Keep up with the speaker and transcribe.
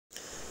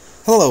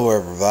Hello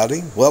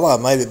everybody. Well, I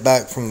made it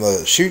back from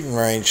the shooting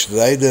range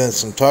today doing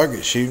some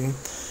target shooting,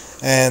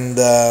 and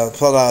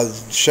thought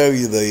I'd show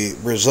you the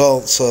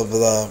results of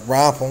the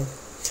rifle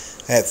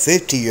at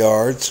 50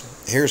 yards.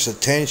 Here's a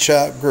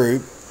 10-shot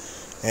group,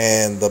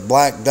 and the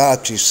black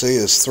dot you see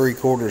is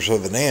 3/4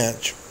 of an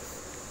inch,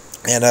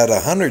 and at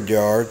 100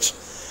 yards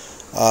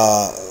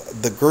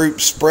the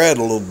group spread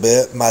a little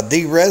bit. My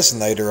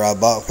de-resonator I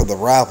bought for the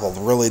rifle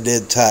really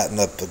did tighten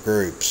up the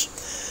groups.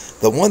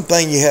 The one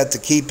thing you have to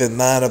keep in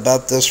mind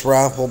about this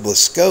rifle, the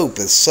scope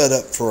is set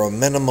up for a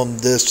minimum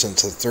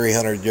distance of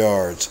 300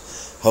 yards.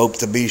 Hope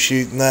to be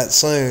shooting that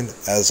soon.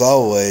 As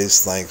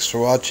always, thanks for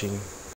watching.